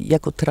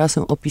jako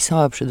trasę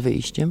opisała przed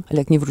wyjściem, ale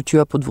jak nie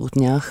wróciła po 2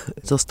 dniach,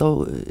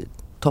 został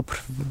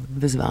Topr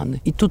wyzwany.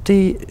 I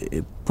tutaj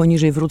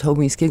poniżej Wrót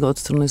Chałubińskiego od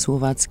strony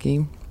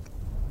słowackiej,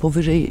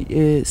 powyżej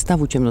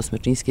stawu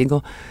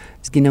ciemnosmyczyńskiego,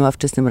 zginęła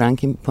wczesnym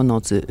rankiem po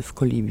nocy w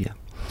Kolibie.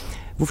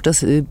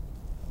 Wówczas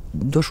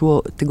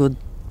doszło tego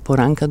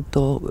poranka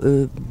do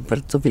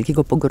bardzo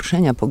wielkiego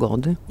pogorszenia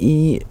pogody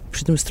i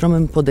przy tym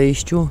stromym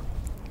podejściu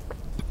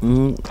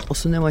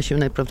osunęła się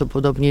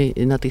najprawdopodobniej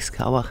na tych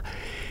skałach.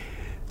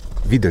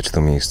 Widać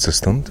to miejsce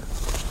stąd?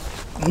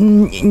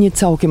 Nie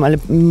całkiem, ale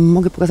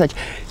mogę pokazać.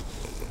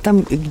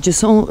 Tam,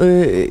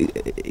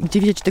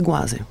 gdzie widać te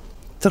głazy,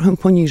 trochę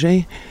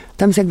poniżej,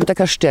 tam jest jakby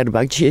taka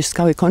szczerba, gdzie się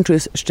skały kończą,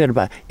 jest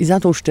szczerba i za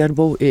tą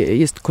szczerbą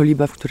jest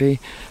koliba, w której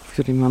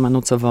mama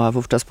nocowała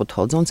wówczas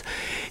podchodząc.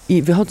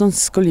 I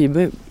wychodząc z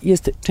koliby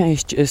jest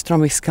część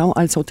stromych skał,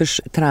 ale są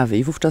też trawy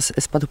i wówczas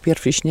spadł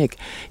pierwszy śnieg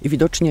i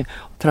widocznie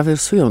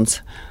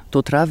trawersując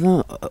tą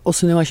trawę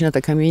osunęła się na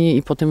te kamienie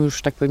i potem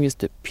już, tak powiem,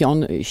 jest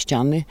pion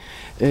ściany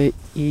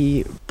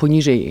i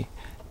poniżej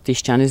tej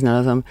ściany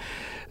znalazłam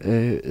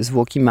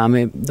zwłoki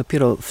mamy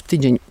dopiero w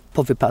tydzień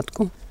po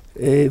wypadku.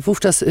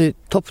 Wówczas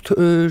Topr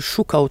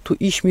szukał tu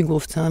i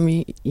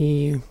śmigłowcami,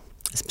 i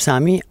z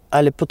psami,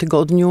 ale po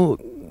tygodniu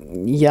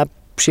ja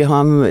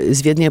przyjechałam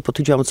z Wiednia,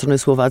 podchodziłam od strony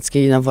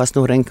słowackiej na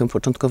własną rękę,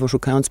 początkowo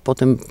szukając,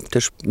 potem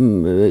też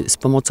z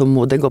pomocą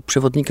młodego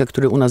przewodnika,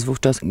 który u nas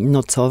wówczas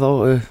nocował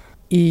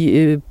i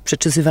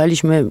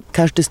przeczesywaliśmy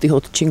każdy z tych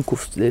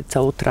odcinków,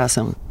 całą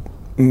trasę.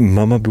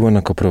 Mama była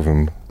na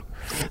Koprowym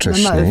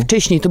wcześniej.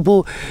 Wcześniej, to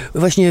było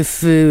właśnie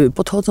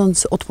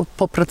podchodząc od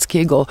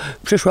Popradzkiego,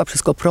 przeszła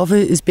przez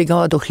Koprowy,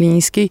 zbiegała do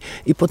Chlińskiej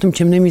i potem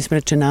ciemnymi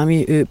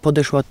smreczynami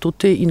podeszła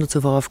tutaj i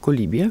nocowała w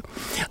Kolibie.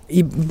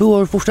 I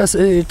było wówczas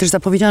też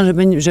zapowiedziane,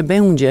 że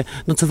będzie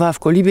nocowała w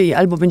Kolibie i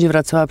albo będzie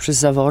wracała przez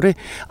Zawory,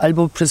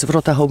 albo przez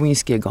Wrota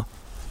Chałubińskiego.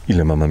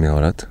 Ile mama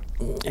miała lat?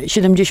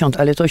 70,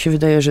 ale to się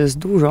wydaje, że jest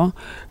dużo.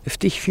 W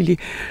tej chwili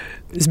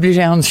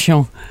zbliżając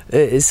się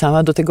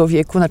sama do tego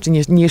wieku, znaczy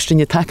jeszcze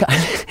nie tak,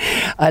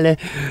 ale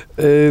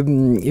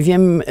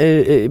wiem,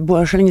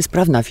 była szalenie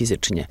sprawna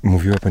fizycznie.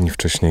 Mówiła pani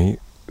wcześniej,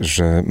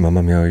 że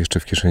mama miała jeszcze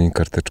w kieszeni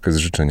karteczkę z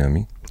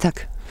życzeniami?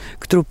 Tak,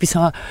 którą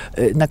pisała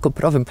na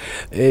Koprowym.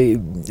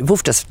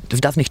 Wówczas, w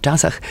dawnych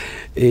czasach,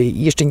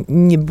 jeszcze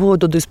nie było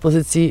do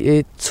dyspozycji,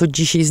 co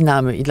dzisiaj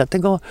znamy i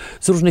dlatego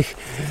z różnych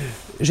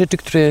rzeczy,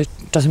 które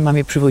czasem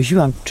mamie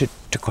przywoziłam, czy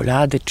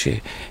czekolady, czy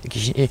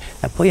jakieś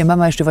napoje,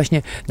 mama jeszcze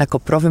właśnie na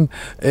Koprowym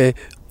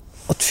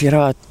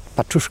otwierała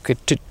paczuszkę,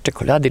 czy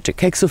czekolady, czy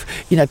keksów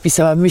i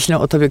napisała: myślę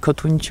o tobie,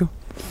 Kotunciu,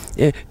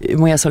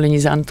 moja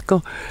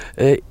solenizantko.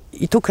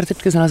 I tą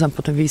karteczkę znalazłam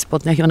potem w jej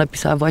spodniach i ona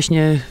pisała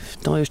właśnie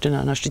to jeszcze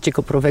na szczycie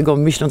Koprowego,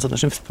 myśląc o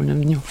naszym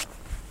wspólnym dniu.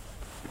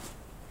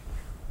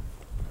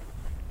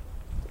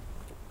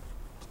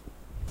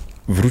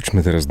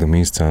 Wróćmy teraz do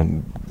miejsca,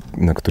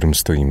 na którym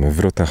stoimy,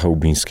 Wrota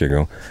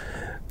Chałubińskiego.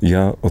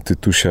 Ja o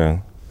Tytusia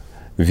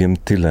wiem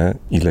tyle,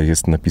 ile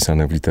jest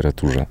napisane w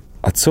literaturze.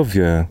 A co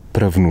wie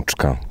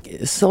prawnuczka?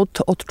 Są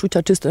to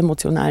odczucia czysto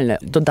emocjonalne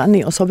do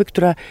danej osoby,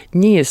 która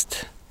nie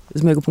jest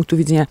z mojego punktu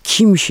widzenia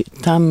kimś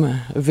tam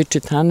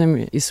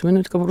wyczytanym i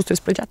słynnym, tylko po prostu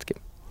jest pradziadkiem.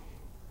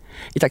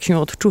 I tak się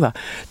odczuwa.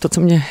 To,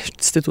 co mnie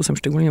z Tytusem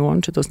szczególnie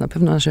łączy, to jest na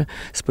pewno nasze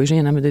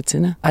spojrzenie na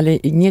medycynę, ale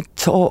nie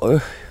to,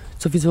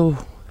 co widzą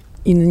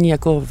inni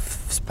jako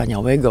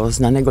wspaniałego,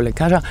 znanego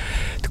lekarza,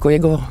 tylko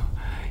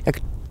jak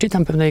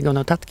czytam pewne jego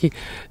notatki,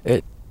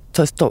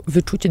 to jest to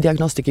wyczucie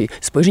diagnostyki,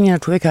 spojrzenie na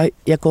człowieka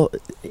jako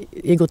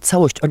jego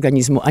całość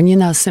organizmu, a nie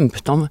na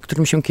symptom,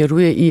 którym się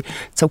kieruje i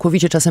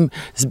całkowicie czasem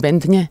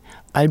zbędnie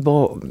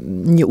albo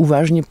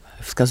nieuważnie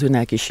wskazuje na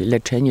jakieś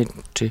leczenie,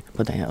 czy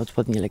podaje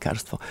odpowiednie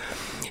lekarstwo.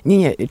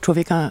 Nie.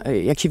 Człowieka,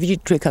 jak się widzi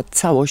człowieka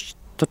całość,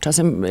 to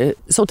czasem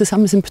są te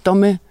same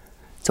symptomy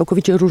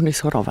całkowicie różnych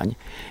schorowań.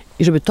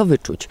 I żeby to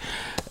wyczuć,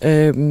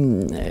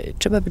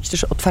 trzeba być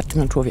też otwarty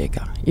na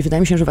człowieka. I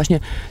wydaje mi się, że właśnie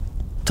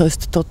to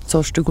jest to,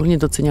 co szczególnie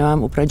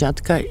doceniałam u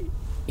pradziadka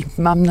i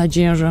mam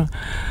nadzieję,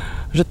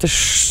 że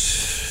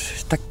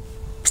też tak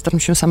staram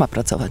się sama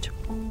pracować.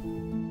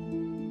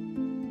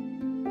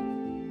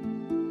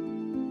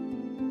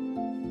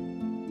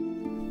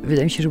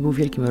 Wydaje mi się, że był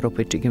wielkim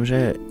Europejczykiem,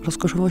 że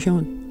rozkoszował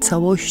się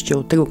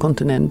całością tego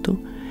kontynentu.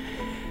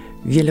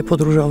 Wiele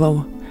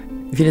podróżował,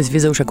 wiele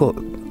zwiedzał już jako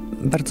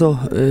bardzo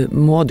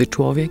młody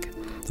człowiek.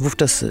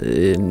 Wówczas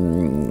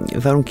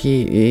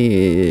warunki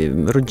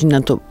rodzinne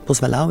na to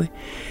pozwalały.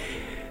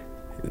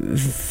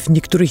 W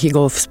niektórych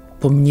jego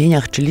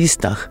wspomnieniach czy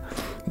listach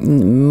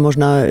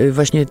można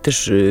właśnie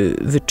też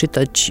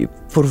wyczytać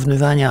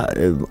porównywania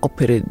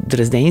opery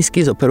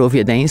drezdeńskiej z operą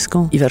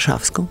wiedeńską i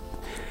warszawską.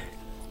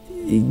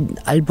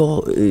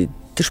 Albo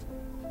też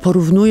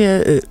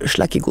porównuje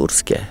szlaki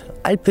górskie.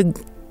 Alpy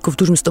go w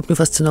dużym stopniu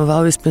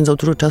fascynowały, spędzał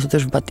dużo czasu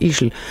też w Bad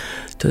Ischl,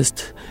 to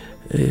jest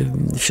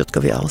w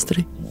środkowej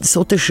Austrii.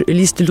 Są też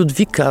listy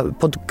Ludwika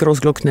pod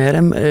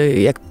Grossglocknerem,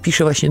 jak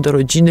pisze właśnie do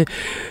rodziny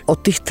o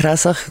tych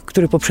trasach,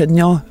 które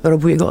poprzednio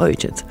robił jego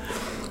ojciec.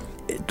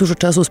 Dużo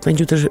czasu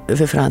spędził też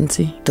we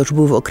Francji. To już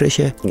był w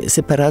okresie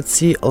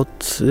separacji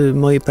od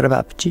mojej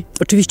prababci.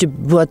 Oczywiście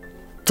była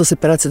to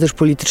separacja też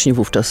politycznie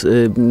wówczas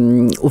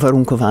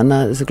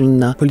uwarunkowana ze względu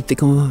na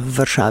politykę w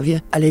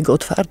Warszawie, ale jego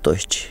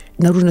otwartość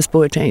na różne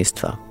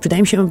społeczeństwa,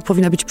 wydaje mi się,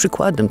 powinna być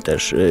przykładem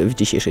też w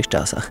dzisiejszych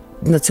czasach.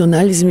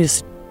 Nacjonalizm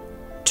jest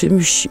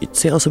czymś,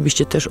 co ja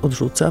osobiście też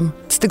odrzucam.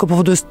 Z tego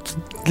powodu jest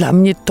dla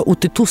mnie to u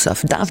Tytusa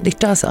w dawnych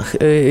czasach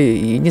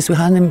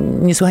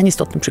niesłychanie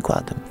istotnym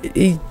przykładem.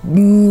 I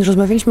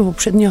rozmawialiśmy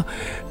poprzednio,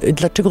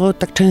 dlaczego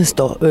tak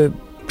często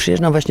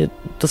przyjeżdżam właśnie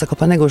do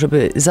Zakopanego,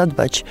 żeby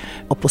zadbać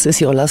o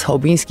posesję, o las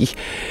chałubińskich.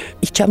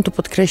 I chciałam tu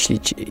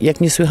podkreślić,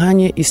 jak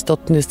niesłychanie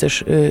istotny jest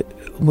też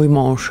mój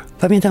mąż.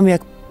 Pamiętam,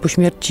 jak po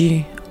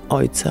śmierci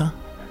ojca,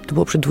 to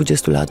było przed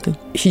 20 laty,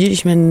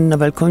 siedzieliśmy na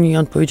balkonie i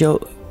on powiedział,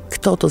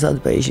 kto to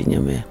zadba, jeśli nie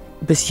my.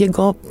 Bez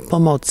jego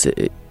pomocy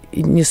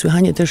i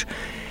niesłychanie też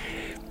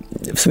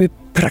w sumie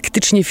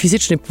praktycznie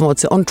fizycznej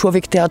pomocy. On,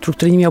 człowiek teatru,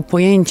 który nie miał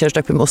pojęcia, że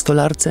tak powiem, o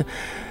stolarce,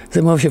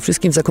 zajmował się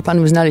wszystkim. W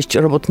Zakopanem znaleźć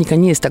robotnika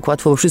nie jest tak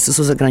łatwo, bo wszyscy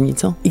są za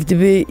granicą. I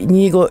gdyby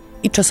nie jego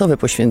i czasowe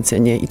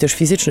poświęcenie, i też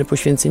fizyczne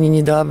poświęcenie,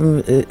 nie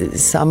dałabym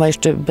sama,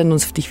 jeszcze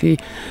będąc w tej chwili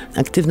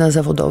aktywna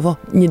zawodowo,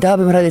 nie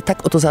dałabym rady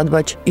tak o to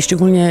zadbać i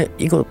szczególnie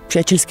jego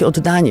przyjacielskie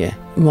oddanie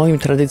moim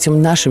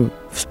tradycjom, naszym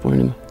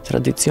wspólnym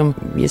tradycjom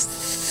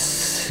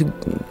jest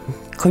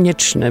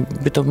konieczne,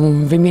 by to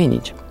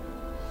wymienić.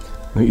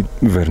 No i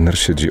Werner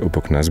siedzi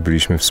obok nas,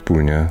 byliśmy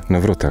wspólnie na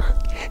Wrotach.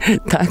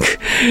 Tak.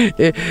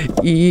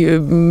 I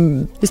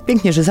jest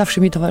pięknie, że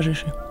zawsze mi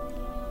towarzyszy.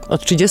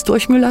 Od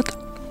 38 lat.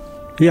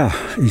 Ja,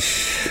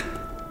 ich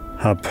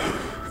habe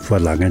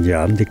vor langen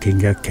Jahren die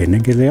Kinga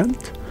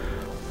kennengelernt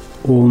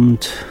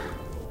und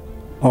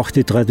auch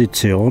die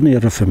Tradition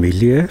ihrer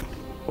Familie.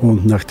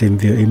 Und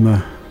nachdem wir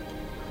immer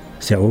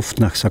sehr oft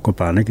nach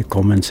Zakopane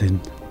gekommen sind,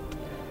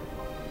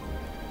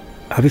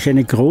 habe ich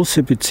eine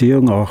große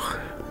Beziehung auch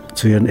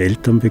zu ihren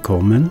Eltern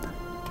bekommen,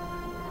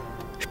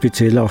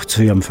 speziell auch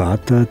zu ihrem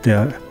Vater,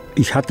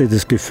 ich hatte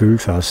das Gefühl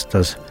fast,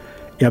 dass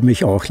er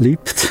mich auch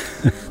liebt.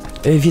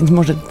 Więc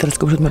może teraz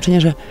tylko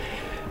przetłumaczenie, że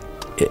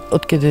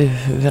od kiedy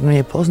Werner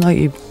mnie poznał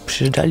i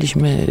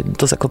przyjeżdżaliśmy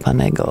do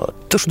Zakopanego,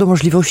 doszło do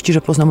możliwości,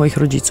 że poznał moich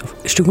rodziców.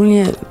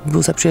 Szczególnie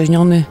był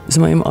zaprzyjaźniony z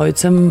moim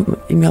ojcem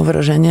i miał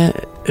wrażenie,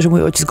 że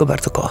mój ojciec go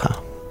bardzo kocha.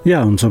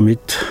 Ja, und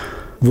somit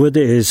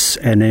wurde es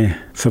eine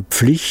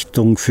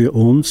Verpflichtung für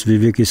uns, wie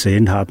wir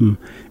gesehen haben,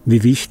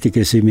 wie wichtig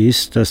es ihm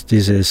ist,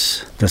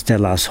 dass der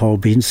Las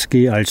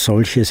Chałubiński als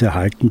solches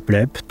erhalten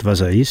bleibt,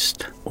 was er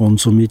ist.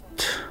 Und somit,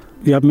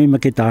 wir haben immer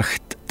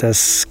gedacht,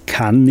 das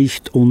kann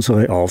nicht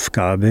unsere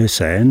Aufgabe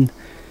sein,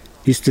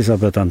 ist es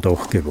aber dann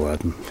doch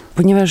geworden.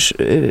 Ponieważ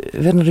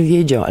Werner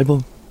wiedział, albo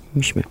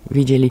myśmy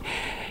wiedzieli,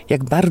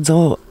 jak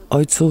bardzo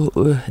ojcu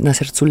na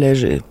sercu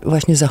leży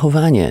właśnie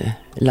zachowanie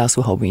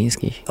lasów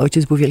chałubińskich.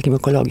 Ojciec był wielkim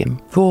ekologiem.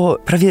 Było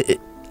prawie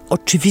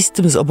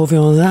oczywistym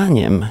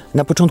zobowiązaniem,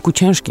 na początku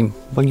ciężkim,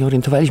 bo nie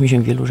orientowaliśmy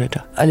się w wielu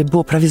rzeczach, ale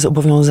było prawie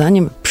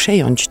zobowiązaniem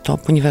przejąć to,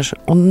 ponieważ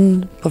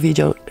on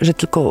powiedział, że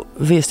tylko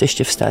wy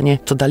jesteście w stanie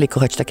to dalej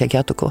kochać tak, jak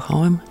ja to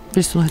kochałem.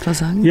 Willst du noch etwas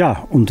sagen?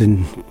 Ja, und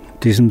in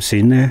diesem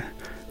Sinne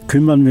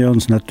kümmern wir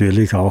uns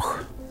natürlich auch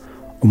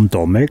um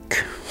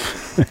Domek,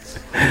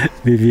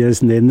 wie wir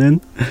es nennen,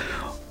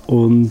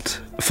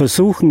 und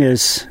versuchen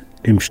es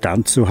im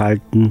Stand zu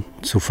halten,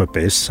 zu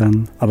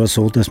verbessern, aber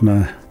so, dass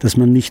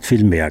man nicht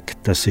viel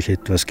merkt, dass sich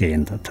etwas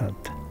geändert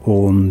hat.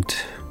 Und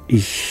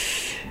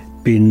ich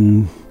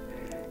bin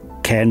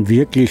kein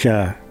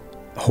wirklicher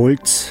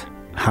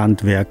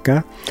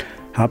Holzhandwerker,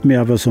 habe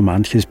mir aber so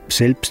manches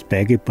selbst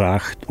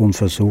beigebracht und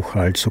versuche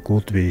halt so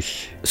gut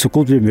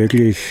wie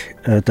möglich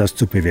das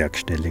zu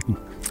bewerkstelligen.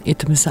 I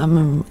tym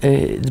samym,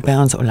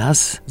 dbając o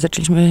las,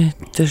 zaczęliśmy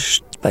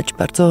też dbać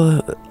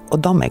bardzo o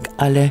domek,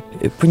 ale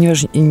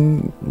ponieważ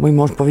mój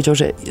mąż powiedział,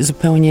 że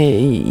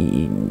zupełnie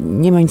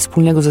nie ma nic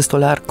wspólnego ze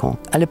stolarką,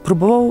 ale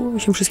próbował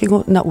się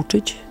wszystkiego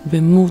nauczyć,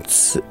 by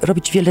móc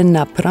robić wiele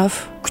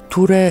napraw,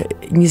 które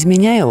nie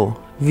zmieniają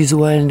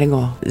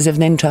wizualnego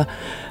zewnętrza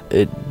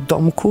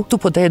domku. Tu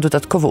podaję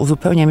dodatkowo,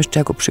 uzupełniam jeszcze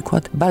jako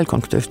przykład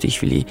balkon, który w tej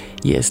chwili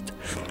jest.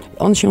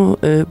 On się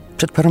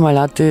przed paroma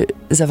laty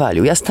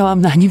zawalił. Ja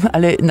stałam na nim,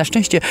 ale na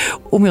szczęście,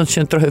 umiejąc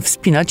się trochę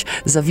wspinać,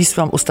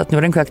 zawisłam ostatnią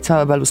ręką, jak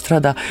cała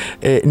balustrada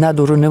na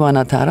dół runęła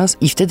na taras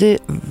i wtedy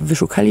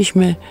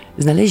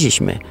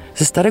znaleźliśmy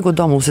ze starego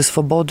domu, ze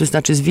Swobody,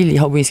 znaczy z willi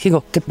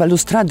Chałubińskiego, te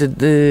balustrady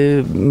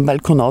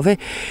balkonowe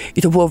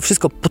i to było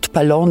wszystko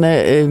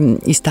podpalone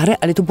i stare,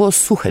 ale to było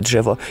suche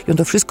drzewo. I on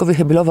to wszystko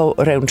wyheblował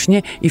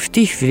ręcznie i w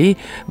tej chwili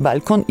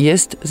balkon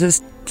jest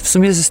w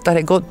sumie ze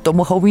starego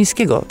domu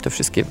chałubińskiego. To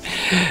wszystkie,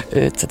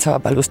 cała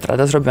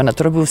balustrada zrobiona.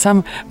 To robił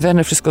sam,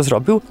 Werner wszystko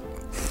zrobił.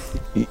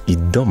 I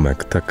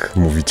domek, tak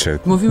mówicie?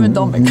 Mówimy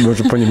domek.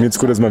 Może po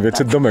niemiecku rozmawiacie?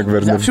 Tak. Domek,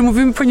 Werner.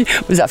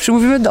 Zawsze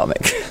mówimy domek.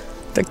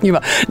 Tak nie ma.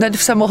 Nawet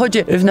w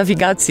samochodzie, w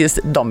nawigacji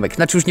jest domek.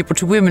 Znaczy już nie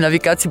potrzebujemy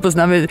nawigacji, bo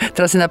znamy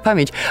trasy na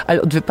pamięć,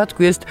 ale od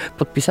wypadku jest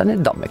podpisany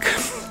domek.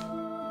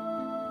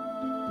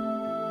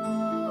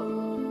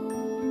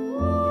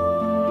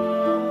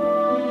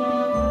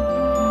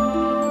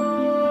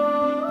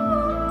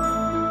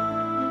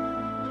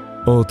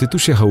 O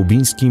Tytusie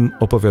Chałubińskim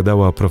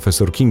opowiadała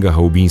profesor Kinga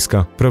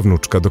Chałubińska,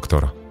 prawnuczka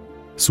doktora.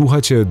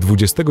 Słuchacie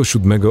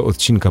 27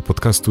 odcinka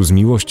podcastu Z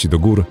miłości do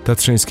gór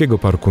Tatrzańskiego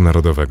Parku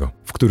Narodowego,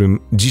 w którym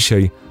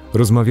dzisiaj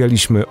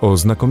rozmawialiśmy o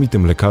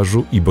znakomitym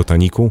lekarzu i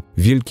botaniku,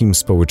 wielkim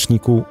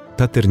społeczniku,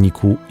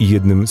 taterniku i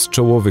jednym z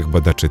czołowych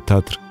badaczy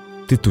Tatr,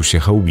 Tytusie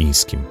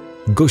Chałubińskim.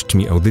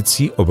 Gośćmi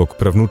audycji obok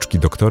prawnuczki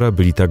doktora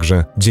byli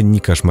także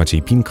dziennikarz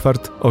Maciej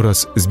Pinkwart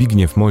oraz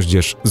Zbigniew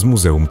Moździerz z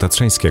Muzeum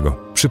Tatrzańskiego.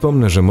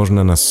 Przypomnę, że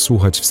można nas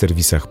słuchać w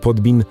serwisach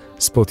Podbean,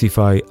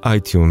 Spotify,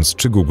 iTunes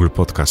czy Google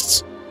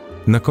Podcasts.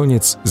 Na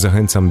koniec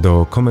zachęcam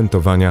do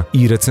komentowania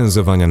i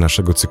recenzowania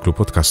naszego cyklu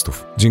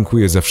podcastów.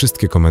 Dziękuję za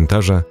wszystkie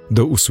komentarze.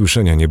 Do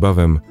usłyszenia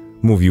niebawem,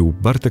 mówił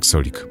Bartek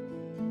Solik.